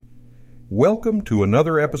Welcome to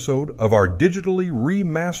another episode of our digitally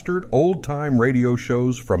remastered old-time radio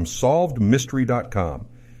shows from SolvedMystery.com.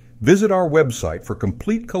 Visit our website for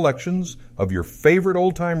complete collections of your favorite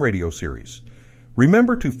old-time radio series.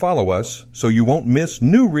 Remember to follow us so you won't miss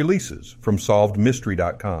new releases from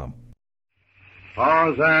SolvedMystery.com.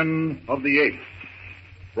 Tarzan of the Apes,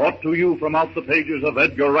 brought to you from out the pages of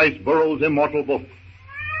Edgar Rice Burroughs' immortal book.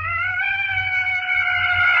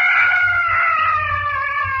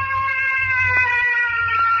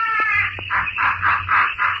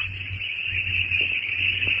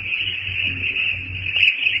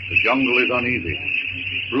 The jungle is uneasy.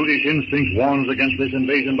 Brutish instinct warns against this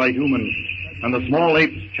invasion by humans, and the small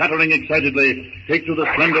apes, chattering excitedly, take to the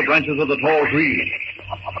slender branches of the tall trees.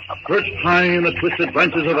 Perched high in the twisted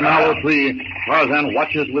branches of an aloe tree, Tarzan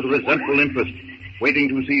watches with resentful interest, waiting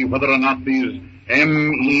to see whether or not these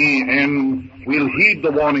M.E.N. will heed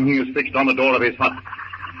the warning he has fixed on the door of his hut.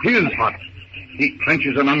 His hut. He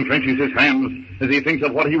clenches and unclenches his hands as he thinks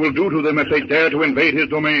of what he will do to them if they dare to invade his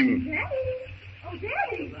domain. Daddy! Oh,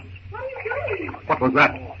 Daddy! What are you doing? What was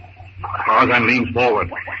that? Tarzan leans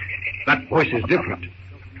forward. That voice is different.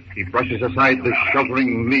 He brushes aside the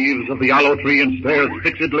sheltering leaves of the aloe tree and stares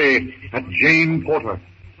fixedly at Jane Porter.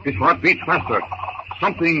 His heart beats faster.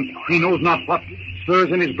 Something, he knows not what, stirs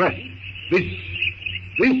in his breast. This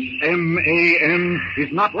M.A.N.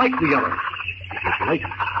 is not like the other. It is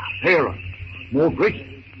lighter, fairer, more graceful.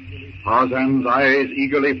 Tarzan's eyes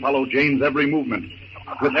eagerly follow Jane's every movement.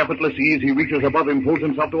 With effortless ease, he reaches above him, pulls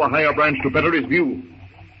himself to a higher branch to better his view.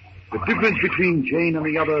 The difference between Jane and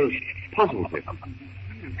the others puzzles him.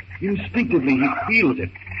 Instinctively, he feels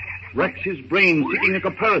it, racks his brain seeking a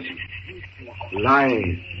comparison.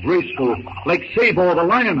 Lithe, graceful, like Sabor the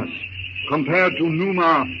lioness, compared to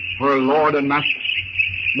Numa, her lord and master.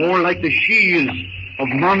 More like the she's of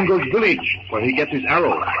Mongo's village, where he gets his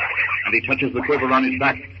arrow. And he touches the quiver on his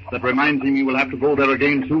back that reminds him he will have to go there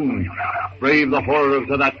again soon, brave the horrors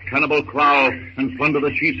of that cannibal kraal, and plunder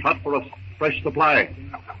the chief's hut for a fresh supply.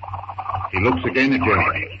 He looks again at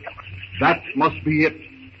Jane. That must be it.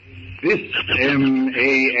 This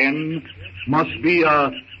M.A.N. must be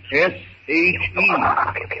a S.H.E.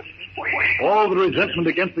 All the resentment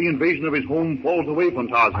against the invasion of his home falls away from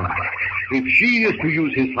Tarzan. If she is to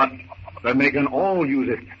use his hut, then they can all use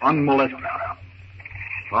it unmolested.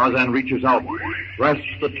 Tarzan reaches out, grasps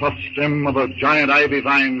the tough stem of a giant ivy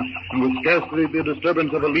vine, and with scarcely the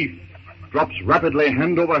disturbance of a leaf, drops rapidly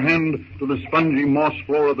hand over hand to the spongy moss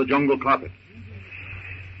floor of the jungle carpet.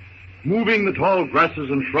 Moving the tall grasses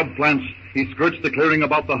and shrub plants, he skirts the clearing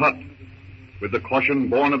about the hut. With the caution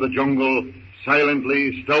born of the jungle,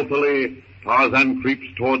 silently, stealthily, Tarzan creeps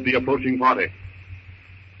toward the approaching party.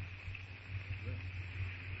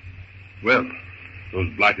 Well, those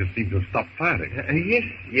blighters seem to have stopped firing.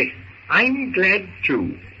 Yes. I'm glad,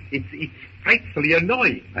 too. It's frightfully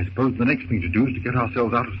annoying. I suppose the next thing to do is to get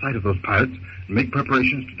ourselves out of sight of those pirates and make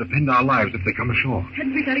preparations to defend our lives if they come ashore.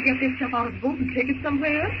 Hadn't we better get this stuff out of the boat and take it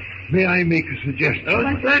somewhere? May I make a suggestion?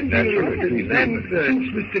 Since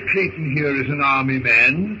Mr. Clayton here is an army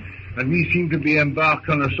man, and we seem to be embarked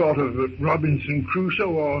on a sort of Robinson Crusoe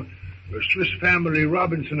or a Swiss Family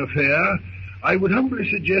Robinson affair, I would humbly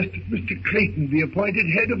suggest that Mr. Clayton be appointed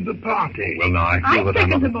head of the party. Well, now, I feel that I'm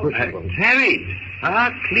not... Harry,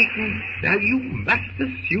 Clayton, now you must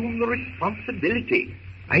assume the responsibility.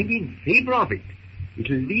 I'm in favor of it.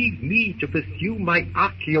 It'll leave me to pursue my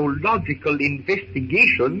archaeological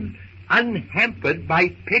investigations unhampered by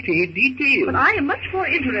petty details. But I am much more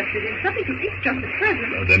interested in something to eat just at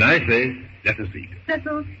present. Well, then I say, let us eat.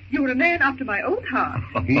 Cecil, you're a man after my own heart.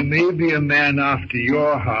 He may be a man after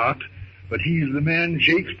your heart, but he's the man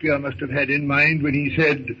Shakespeare must have had in mind when he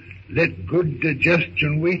said, "Let good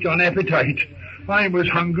digestion wait on appetite." I'm as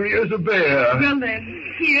hungry as a bear. Well,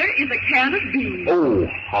 then, here is a can of beans. Oh,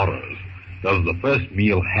 horrors. Does the first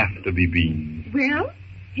meal have to be beans? Well,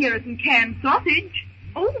 here is some canned sausage.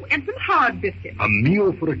 Oh, and some hard biscuits. A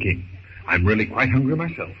meal for a king. I'm really quite hungry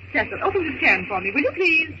myself. Cecil, open this can for me, will you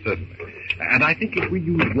please? Certainly. And I think if we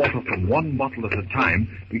use water from one bottle at a time,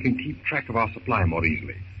 we can keep track of our supply more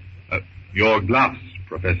easily. Your glass,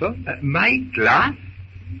 Professor? My glass?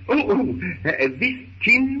 This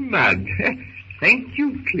tin mug. Thank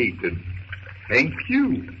you, Clayton. Thank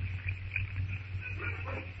you.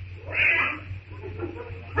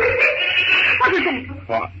 What is that?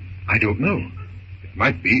 Well, I don't know. It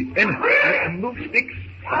might be anything. Move sticks.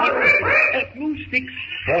 Move sticks.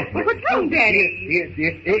 What's wrong, Daddy? Yes.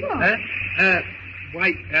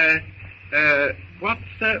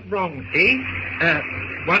 What's wrong, eh?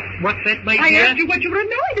 What's that, my dear? I asked you what you were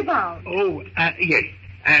annoyed about. Oh, yes.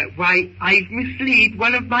 Why, I've mislaid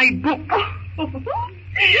one of my books.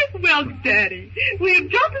 Well, Daddy, we have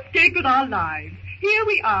just escaped with our lives. Here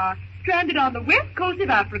we are, stranded on the west coast of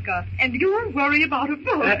Africa, and you're worried about a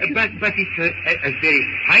book. But it's a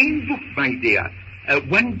very fine book, my dear.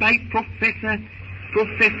 One by Professor...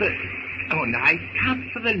 Oh, no, I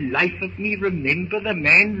can't for the life of me remember the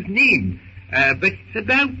man's name. But it's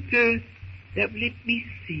about... let me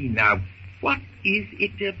see now. What is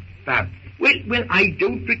it about? Well, I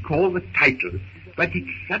don't recall the title, but its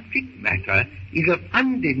subject matter is of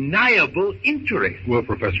undeniable interest. Well,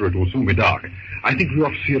 Professor, it will soon be dark. I think we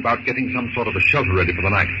ought to see about getting some sort of a shelter ready for the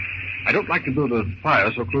night. I don't like to build a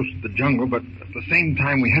fire so close to the jungle, but at the same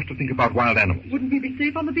time we have to think about wild animals. Wouldn't we be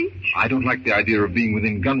safe on the beach? I don't like the idea of being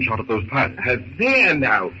within gunshot of those pirates. There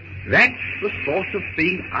now. That's the sort of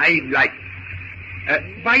thing I like.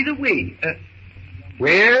 By the way,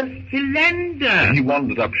 where's Philander? He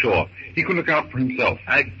wandered up shore. He could look out for himself.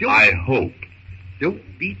 I hope. Don't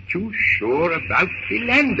be too sure about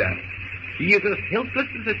Philander. He is as helpless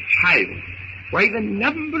as a child. Why, the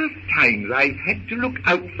number of times I've had to look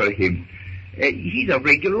out for him. He's a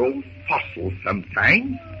regular old fossil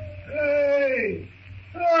sometimes. Hey!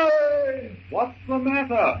 Hey! What's the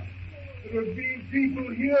matter? There have been people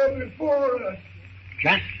here before us.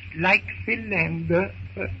 Just like Philander.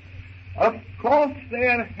 Of course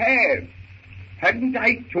there have. Hadn't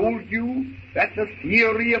I told you that the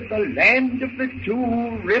theory of the land of the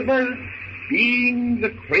two rivers being the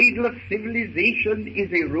cradle of civilization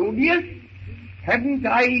is erroneous? Haven't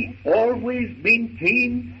I always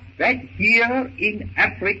maintained that here in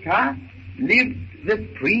Africa lived the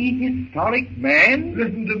prehistoric man?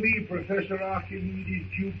 Listen to me, Professor Archimedes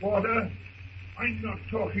Q. Porter. I'm not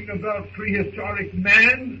talking about prehistoric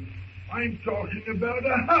man. I'm talking about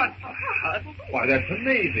a hut. A hut? Why, that's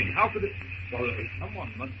amazing. How could it... Well,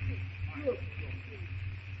 someone must...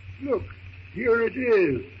 Look, here it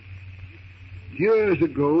is. Years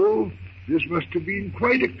ago, this must have been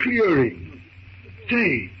quite a clearing.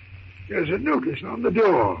 Say, there's a notice on the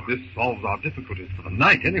door. This solves our difficulties for the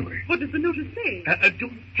night, anyway. What does the notice say?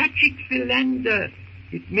 Don't touch it, Philander.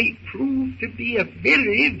 It may prove to be a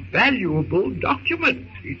very valuable document.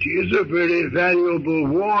 It is a very valuable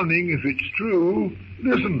warning if it's true.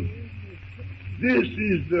 Listen. This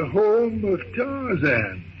is the home of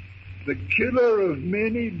Tarzan, the killer of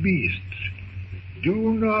many beasts.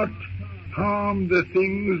 Do not harm the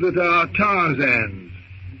things that are Tarzan's.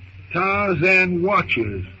 Tarzan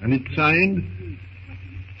watches, and it's signed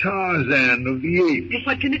Tarzan of the Apes. Well,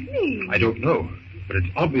 what can it mean? I don't know, but it's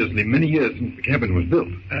obviously many years since the cabin was built.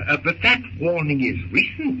 But that warning is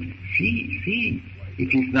recent. See,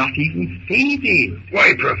 it is not even faded.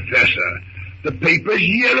 Why, Professor, the paper's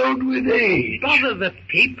yellowed with age. Bother the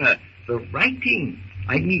paper, the writing.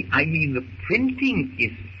 I mean the printing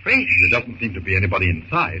is fresh. There doesn't seem to be anybody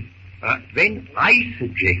inside. Then I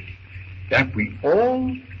suggest that we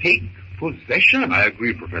all take possession. I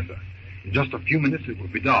agree, Professor. In just a few minutes it will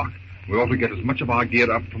be dark. We ought to get as much of our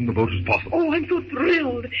gear up from the boat as possible. Oh, I'm so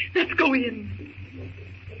thrilled. Let's go in.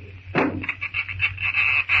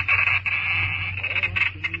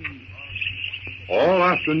 All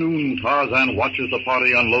afternoon, Tarzan watches the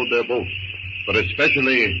party unload their boat, but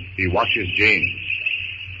especially he watches James.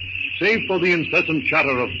 Save for the incessant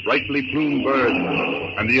chatter of brightly plumed birds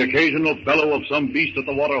and the occasional bellow of some beast at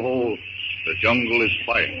the waterhole, the jungle is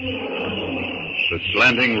quiet. The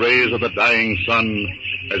slanting rays of the dying sun,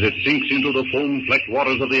 as it sinks into the foam-flecked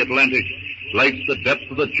waters of the Atlantic, lights the depths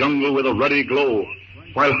of the jungle with a ruddy glow,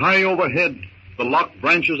 while high overhead, the locked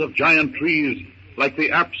branches of giant trees, like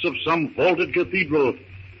the apse of some vaulted cathedral,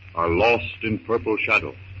 are lost in purple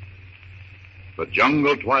shadow. The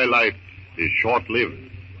jungle twilight is short-lived.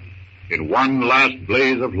 In one last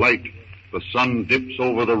blaze of light, the sun dips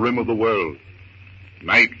over the rim of the world.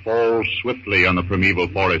 Night falls swiftly on the primeval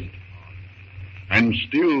forest. And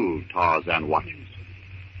still Tarzan watches.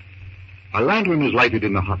 A lantern is lighted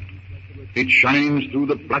in the hut. It shines through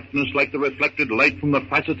the blackness like the reflected light from the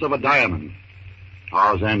facets of a diamond.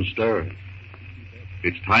 Tarzan stirs.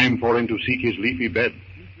 It's time for him to seek his leafy bed.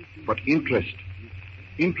 But interest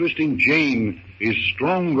in Jane is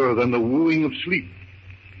stronger than the wooing of sleep.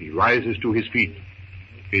 He rises to his feet.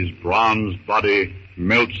 His bronze body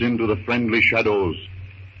melts into the friendly shadows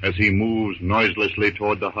as he moves noiselessly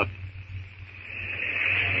toward the hut.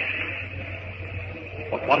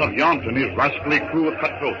 But what of Yount and his rascally crew of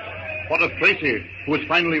cutthroats? What of Tracy, who has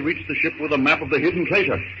finally reached the ship with a map of the hidden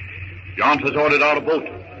treasure? Yount has ordered out a boat,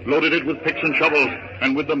 loaded it with picks and shovels,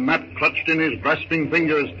 and with the map clutched in his grasping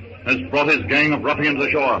fingers, has brought his gang of ruffians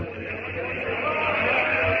ashore.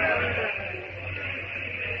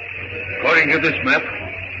 According to this map,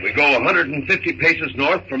 We go 150 paces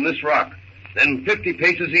north from this rock, then 50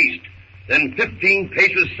 paces east, then 15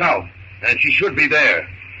 paces south, and she should be there.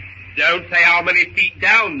 Don't say how many feet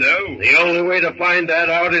down, though. The only way to find that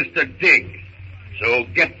out is to dig. So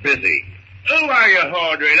get busy. Who are you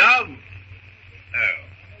ordering of?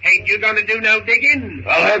 Oh, ain't you gonna do no digging?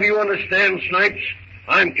 I'll have you understand, Snipes.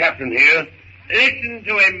 I'm captain here. Listen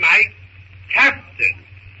to him, Mike. Captain.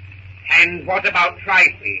 And what about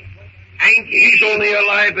Trifie? Ain't he? He's only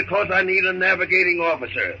alive because I need a navigating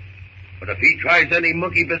officer. But if he tries any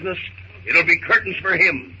monkey business, it'll be curtains for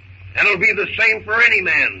him. And it'll be the same for any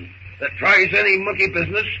man that tries any monkey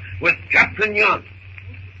business with Captain Yount.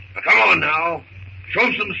 Now, come on now.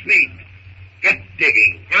 Show some speed. Get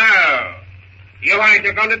digging. Oh, you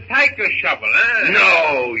ain't gonna take a shovel, eh?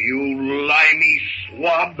 No, you limey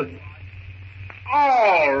swab.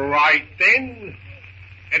 All right, then.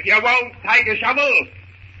 If you won't take a shovel,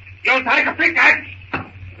 you'll take a pickaxe.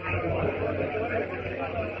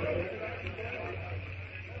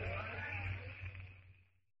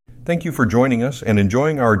 Thank you for joining us and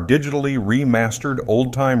enjoying our digitally remastered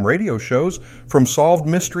old-time radio shows from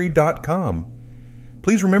SolvedMystery.com.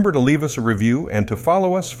 Please remember to leave us a review and to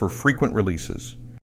follow us for frequent releases.